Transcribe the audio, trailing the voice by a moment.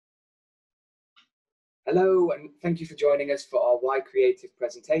Hello, and thank you for joining us for our Why Creative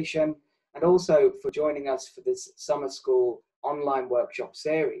presentation, and also for joining us for this summer school online workshop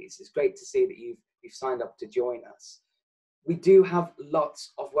series. It's great to see that you've signed up to join us. We do have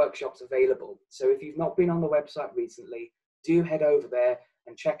lots of workshops available, so if you've not been on the website recently, do head over there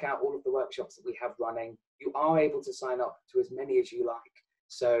and check out all of the workshops that we have running. You are able to sign up to as many as you like,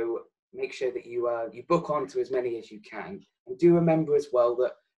 so make sure that you book on to as many as you can. And do remember as well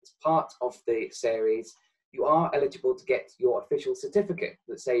that as part of the series, you are eligible to get your official certificate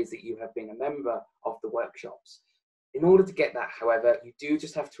that says that you have been a member of the workshops. In order to get that, however, you do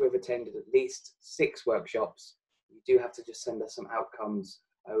just have to have attended at least 6 workshops. You do have to just send us some outcomes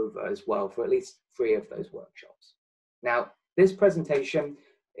over as well for at least 3 of those workshops. Now, this presentation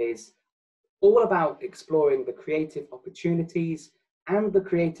is all about exploring the creative opportunities and the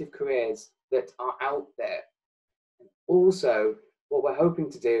creative careers that are out there. And also, what we're hoping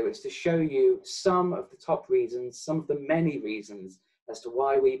to do is to show you some of the top reasons, some of the many reasons as to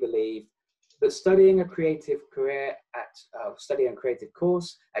why we believe that studying a creative career studying a creative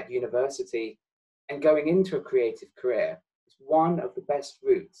course at university and going into a creative career is one of the best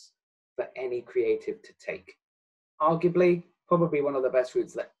routes for any creative to take. Arguably, probably one of the best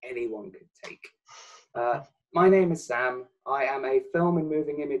routes that anyone could take. My name is Sam. I am a film and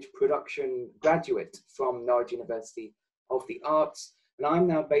moving image production graduate from Norwich University of the Arts, and I'm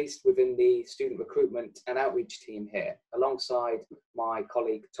now based within the student recruitment and outreach team here, alongside my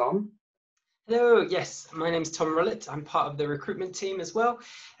colleague Tom. Hello, yes, my name's Tom Rullett. I'm part of the recruitment team as well,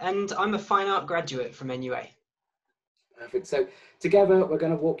 and I'm a fine art graduate from NUA. Perfect. So together we're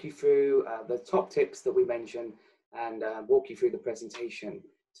going to walk you through the top tips that we mentioned and walk you through the presentation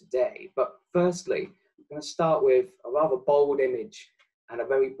today. But firstly, I'm going to start with a rather bold image and a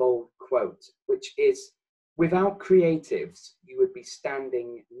very bold quote, which is, "Without creatives, you would be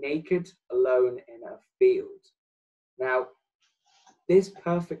standing naked alone in a field." Now, this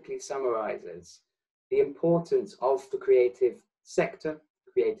perfectly summarizes the importance of the creative sector,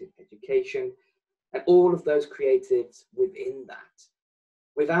 creative education, and all of those creatives within that.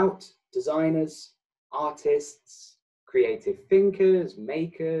 Without designers, artists, creative thinkers,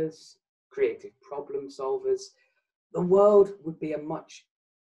 makers, creative problem solvers, the world would be a much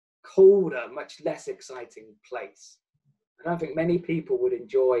colder, much less exciting place. I don't think many people would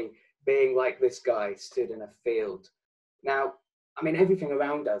enjoy being like this guy stood in a field. Now, I mean, everything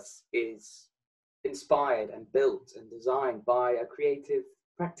around us is inspired and built and designed by a creative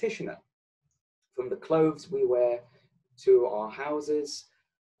practitioner. From the clothes we wear to our houses,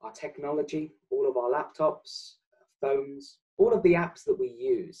 our technology, all of our laptops, phones, all of the apps that we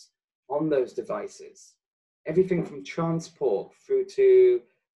use on those devices, everything from transport through to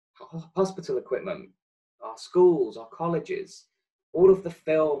hospital equipment, our schools, our colleges, all of the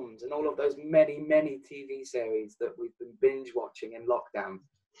films and all of those many, many TV series that we've been binge watching in lockdown,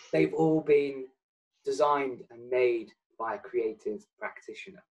 they've all been designed and made by a creative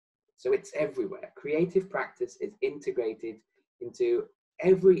practitioner. So it's everywhere. Creative practice is integrated into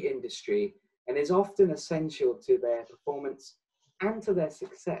every industry and is often essential to their performance and to their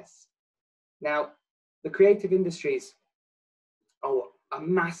success. Now, the creative industries are a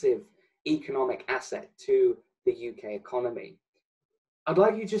massive economic asset to the UK economy. I'd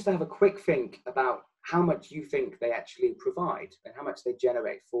like you just to have a quick think about how much you think they actually provide and how much they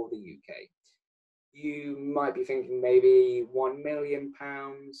generate for the UK. You might be thinking maybe £1 million.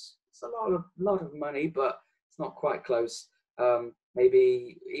 It's a lot of money, but it's not quite close.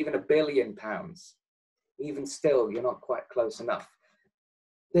 Maybe even £1 billion. Even still, you're not quite close enough.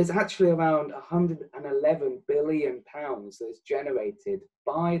 There's actually around £111 billion that's generated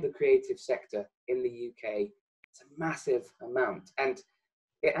by the creative sector in the UK. It's a massive amount, and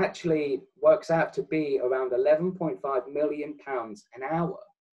it actually works out to be around £11.5 million an hour,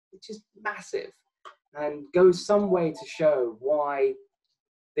 which is massive and goes some way to show why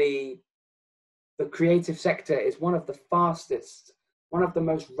the creative sector is one of the fastest, one of the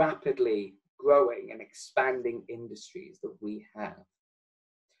most rapidly growing and expanding industries that we have.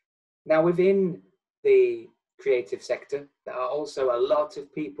 Now, within the creative sector, there are also a lot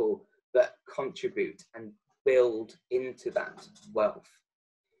of people that contribute and build into that wealth.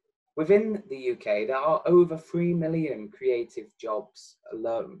 Within the UK, there are over 3 million creative jobs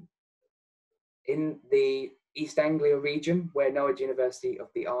alone. In the East Anglia region, where Norwich University of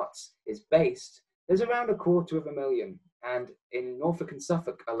the Arts is based, there's around 250,000, and in Norfolk and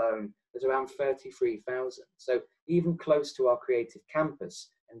Suffolk alone, there's around 33,000. So even close to our creative campus,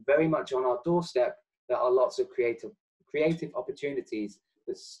 and very much on our doorstep, there are lots of creative opportunities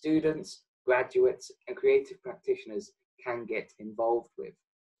that students, graduates, and creative practitioners can get involved with.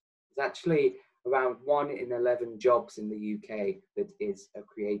 There's actually around 1 in 11 jobs in the UK that is a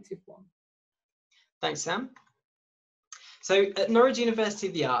creative one. Thanks, Sam. So at Norwich University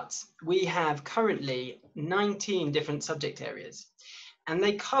of the Arts, we have currently 19 different subject areas, and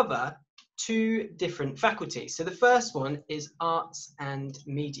they cover 2 different faculties. So the first one is Arts and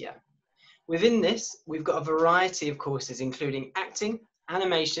Media. Within this, we've got a variety of courses, including acting,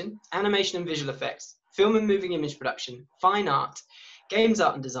 animation and visual effects, film and moving image production, fine art, games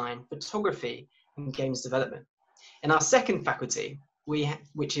art and design, photography, and games development. In our second faculty,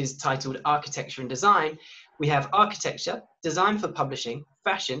 which is titled Architecture and Design, we have architecture, design for publishing,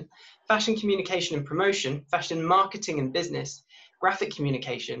 fashion communication and promotion, fashion marketing and business, graphic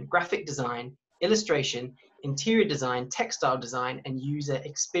communication, graphic design, illustration, interior design, textile design, and user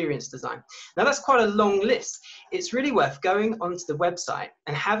experience design. Now that's quite a long list. It's really worth going onto the website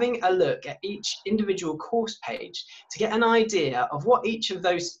and having a look at each individual course page to get an idea of what each of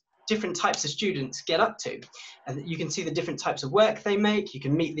those different types of students get up to. And you can see the different types of work they make, you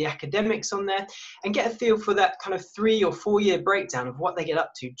can meet the academics on there, and get a feel for that kind of 3 or 4 year breakdown of what they get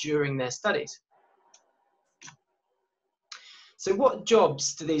up to during their studies. So what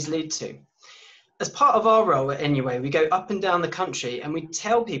jobs do these lead to? As part of our role at Anyway, we go up and down the country and we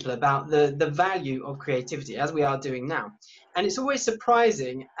tell people about the value of creativity, as we are doing now. And it's always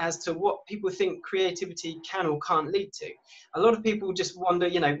surprising as to what people think creativity can or can't lead to. A lot of people just wonder,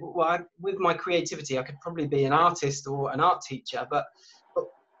 you know, well, with my creativity, I could probably be an artist or an art teacher, but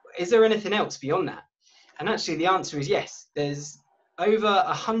is there anything else beyond that? And actually the answer is yes. There's over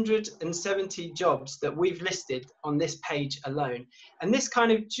 170 jobs that we've listed on this page alone. And this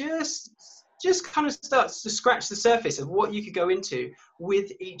kind of just kind of starts to scratch the surface of what you could go into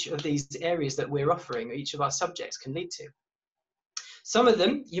with each of these areas that we're offering, or each of our subjects can lead to. Some of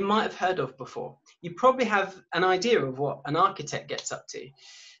them you might have heard of before. You probably have an idea of what an architect gets up to,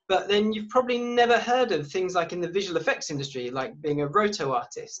 but then you've probably never heard of things like in the visual effects industry, like being a roto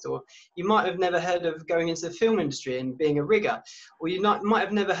artist, or you might have never heard of going into the film industry and being a rigger, or you might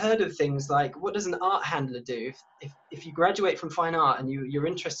have never heard of things like, what does an art handler do? If you graduate from fine art and you're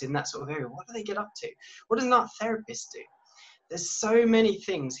interested in that sort of area, what do they get up to? What does an art therapist do? There's so many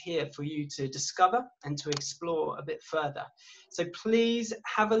things here for you to discover and to explore a bit further. So please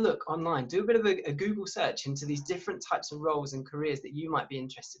have a look online, do a bit of a Google search into these different types of roles and careers that you might be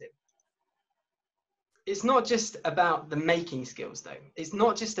interested in. It's not just about the making skills though. It's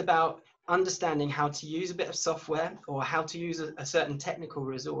not just about understanding how to use a bit of software or how to use a certain technical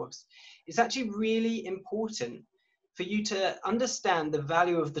resource. It's actually really important for you to understand the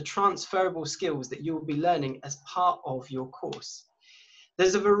value of the transferable skills that you will be learning as part of your course.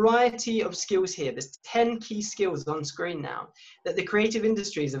 There's a variety of skills here. There's 10 key skills on screen now that the creative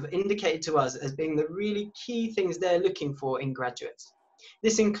industries have indicated to us as being the really key things they're looking for in graduates.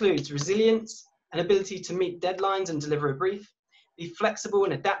 This includes resilience, an ability to meet deadlines and deliver a brief, be flexible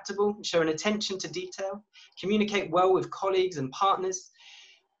and adaptable, show an attention to detail, communicate well with colleagues and partners,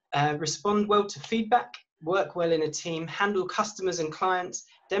 respond well to feedback, work well in a team, handle customers and clients,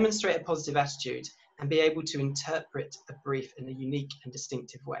 demonstrate a positive attitude, and be able to interpret a brief in a unique and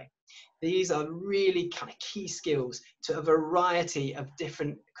distinctive way. These are really kind of key skills to a variety of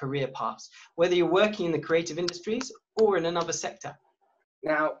different career paths, whether you're working in the creative industries or in another sector.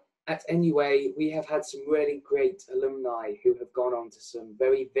 Now, at Anyway, we have had some really great alumni who have gone on to some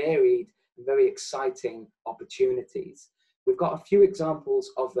very varied and very exciting opportunities. We've got a few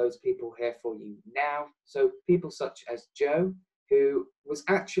examples of those people here for you now. So people such as Joe, who was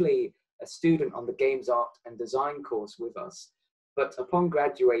actually a student on the Games Art and Design course with us, but upon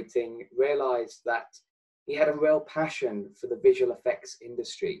graduating realized that he had a real passion for the visual effects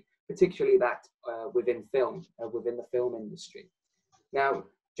industry, particularly that within the film industry. Now,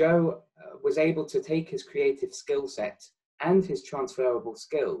 Joe was able to take his creative skill set and his transferable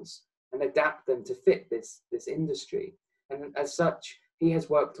skills and adapt them to fit this industry. And as such, he has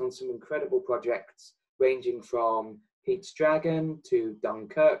worked on some incredible projects ranging from Pete's Dragon to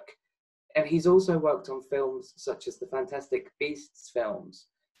Dunkirk. And he's also worked on films such as the Fantastic Beasts films,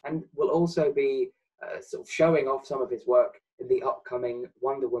 and will also be sort of showing off some of his work in the upcoming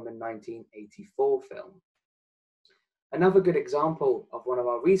Wonder Woman 1984 film. Another good example of one of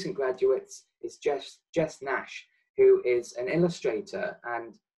our recent graduates is Jess Nash, who is an illustrator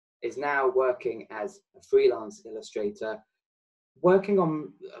and is now working as a freelance illustrator, working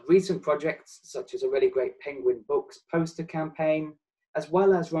on recent projects such as a really great Penguin Books poster campaign, as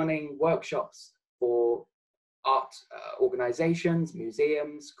well as running workshops for art organizations,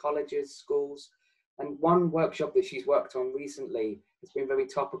 museums, colleges, schools. And one workshop that she's worked on recently has been very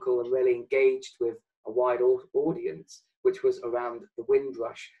topical and really engaged with a wide audience, which was around the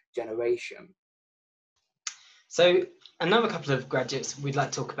Windrush generation. So another couple of graduates we'd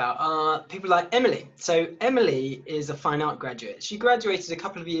like to talk about are people like Emily. So Emily is a fine art graduate. She graduated a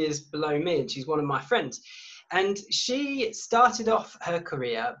couple of years below me, and she's one of my friends. And she started off her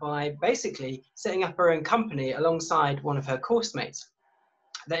career by basically setting up her own company alongside one of her course mates.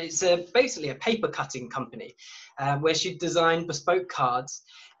 That is basically a paper cutting company where she designed bespoke cards,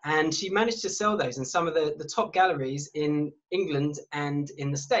 and she managed to sell those in some of the top galleries in England and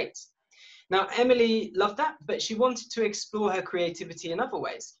in the States. Now, Emily loved that, but she wanted to explore her creativity in other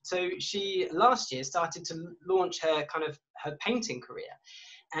ways. So she last year started to launch her her painting career.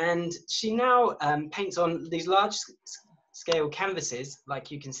 And she now paints on these large scale canvases, like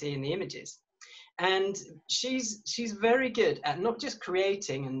you can see in the images. And she's very good at not just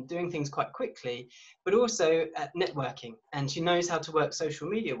creating and doing things quite quickly, but also at networking. And she knows how to work social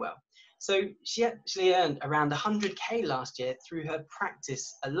media well. So she actually earned around 100K last year through her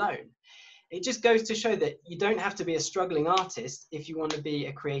practice alone. It just goes to show that you don't have to be a struggling artist if you want to be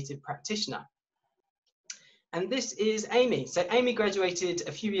a creative practitioner. And this is Amy. So Amy graduated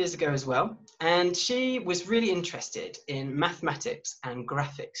a few years ago as well, and she was really interested in mathematics and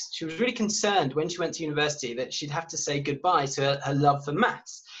graphics. She was really concerned when she went to university that she'd have to say goodbye to her love for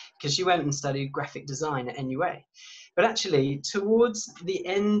maths, because she went and studied graphic design at NUA. But actually, towards the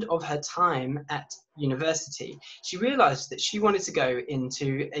end of her time at university, she realized that she wanted to go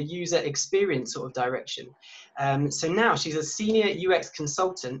into a user experience sort of direction. So now she's a senior UX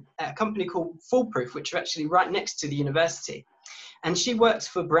consultant at a company called Foolproof, which are actually right next to the university. And she works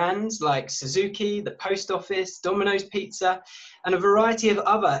for brands like Suzuki, the Post Office, Domino's Pizza, and a variety of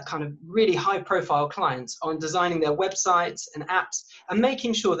other kind of really high-profile clients on designing their websites and apps and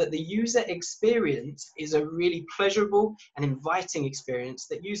making sure that the user experience is a really pleasurable and inviting experience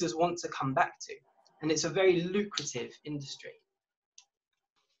that users want to come back to. And it's a very lucrative industry.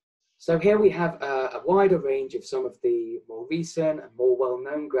 So here we have a wider range of some of the more recent and more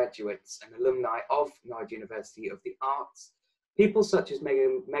well-known graduates and alumni of Nige University of the Arts. People such as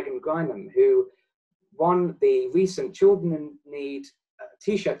Megan Grynham, who won the recent Children in Need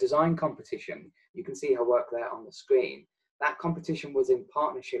t-shirt design competition. You can see her work there on the screen. That competition was in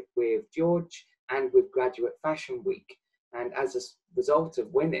partnership with George and with Graduate Fashion Week. And as a result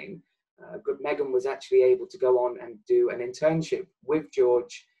of winning, Megan was actually able to go on and do an internship with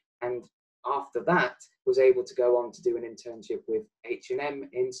George, and after that was able to go on to do an internship with H&M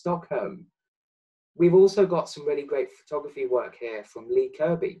in Stockholm. We've also got some really great photography work here from Lee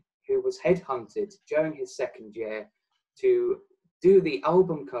Kirby, who was headhunted during his second year to do the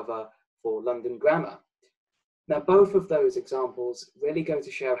album cover for London Grammar. Now, both of those examples really go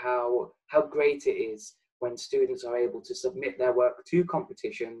to show how great it is when students are able to submit their work to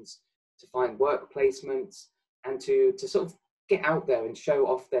competitions, to find work placements, and to sort of get out there and show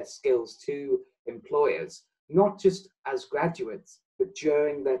off their skills to employers, not just as graduates, but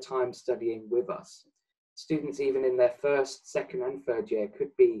during their time studying with us. Students, even in their first, second, and third year,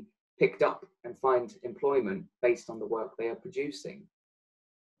 could be picked up and find employment based on the work they are producing.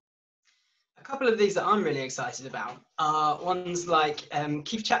 A couple of these that I'm really excited about are ones like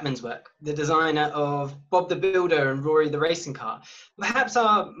Keith Chapman's work, the designer of Bob the Builder and Rory the Racing Car. Perhaps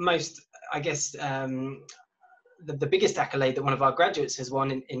our most, I guess, the biggest accolade that one of our graduates has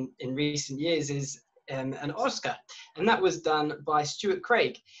won in recent years is an Oscar, and that was done by Stuart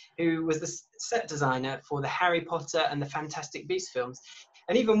Craig, who was the set designer for the Harry Potter and the Fantastic Beasts films,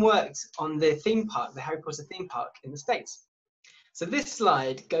 and even worked on the theme park, the Harry Potter theme park in the States. So this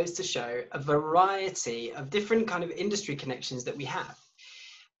slide goes to show a variety of different kind of industry connections that we have.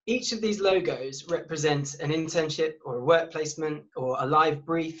 Each of these logos represents an internship or a work placement or a live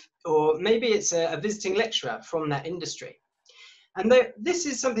brief, or maybe it's a visiting lecturer from that industry. And this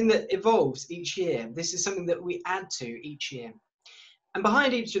is something that evolves each year. This is something that we add to each year. And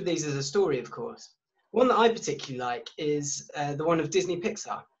behind each of these is a story, of course. One that I particularly like is the one of Disney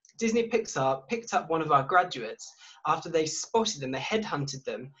Pixar. Disney Pixar picked up one of our graduates after they spotted them, they headhunted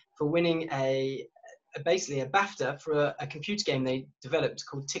them for winning basically a BAFTA for a computer game they developed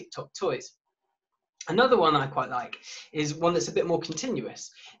called TikTok Toys. Another one I quite like is one that's a bit more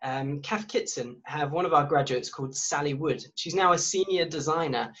continuous. CAF Kitson have one of our graduates called Sally Wood. She's now a senior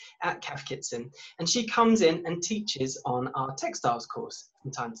designer at CAF Kitson, and she comes in and teaches on our textiles course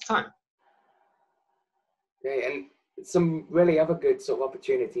from time to time. Okay, and some really other good sort of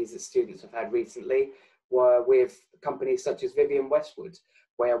opportunities that students have had recently were with companies such as Vivienne Westwood,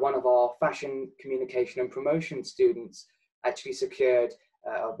 where one of our fashion communication and promotion students actually secured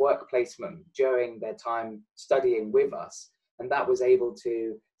a work placement during their time studying with us, and that was able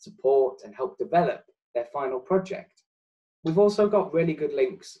to support and help develop their final project. We've also got really good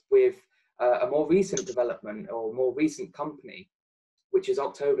links with a more recent development or more recent company, which is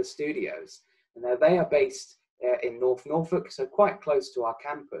October Studios. And they are based in North Norfolk, so quite close to our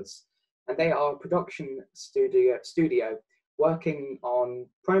campus. And they are a production studio working on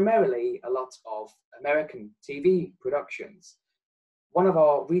primarily a lot of American TV productions. One of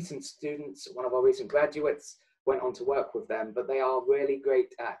our recent students, one of our recent graduates, went on to work with them, but they are really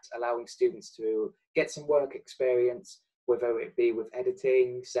great at allowing students to get some work experience, whether it be with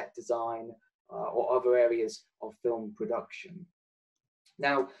editing, set design, or other areas of film production.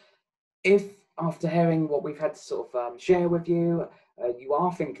 Now, if after hearing what we've had to sort of share with you, you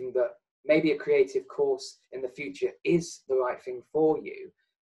are thinking that maybe a creative course in the future is the right thing for you.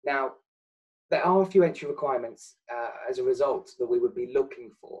 Now, there are a few entry requirements as a result that we would be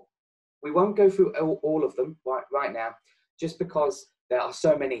looking for. We won't go through all of them right now, just because there are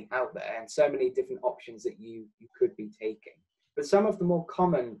so many out there and so many different options that you could be taking. But some of the more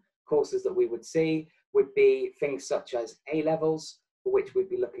common courses that we would see would be things such as A-levels, for which we'd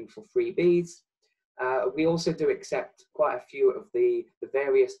be looking for 3Bs. We also do accept quite a few of the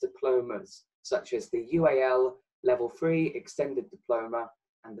various diplomas, such as the UAL Level 3 Extended Diploma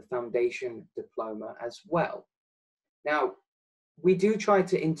and the Foundation Diploma as well. Now, we do try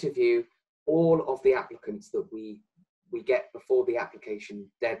to interview all of the applicants that we get before the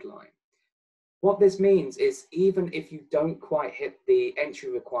application deadline. What this means is even if you don't quite hit the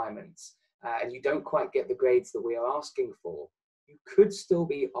entry requirements and you don't quite get the grades that we are asking for, you could still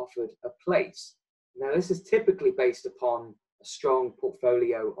be offered a place. Now, this is typically based upon a strong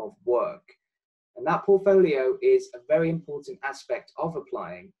portfolio of work. And that portfolio is a very important aspect of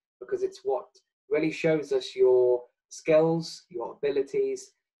applying, because it's what really shows us your skills, your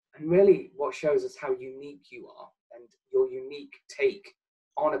abilities, and really what shows us how unique you are and your unique take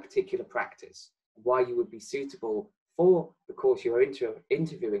on a particular practice, and why you would be suitable for the course you're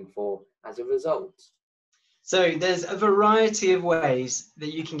interviewing for as a result. So there's a variety of ways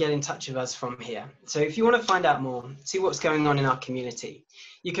that you can get in touch with us from here. So if you want to find out more, see what's going on in our community,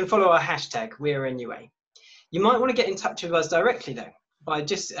 you can follow our hashtag, WeAreNUA. You might want to get in touch with us directly though, by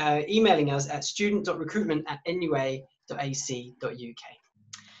just emailing us at student.recruitment@nua.ac.uk.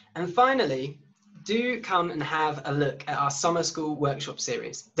 And finally, do come and have a look at our summer school workshop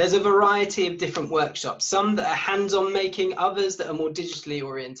series. There's a variety of different workshops, some that are hands-on making, others that are more digitally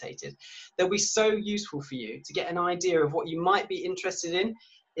orientated. They'll be so useful for you to get an idea of what you might be interested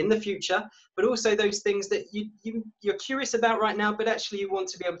in the future, but also those things that you're curious about right now, but actually you want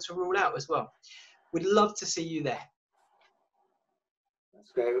to be able to rule out as well. We'd love to see you there.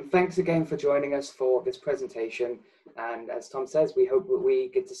 That's great. And thanks again for joining us for this presentation. And as Tom says, we hope that we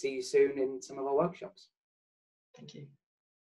get to see you soon in some of our workshops. Thank you.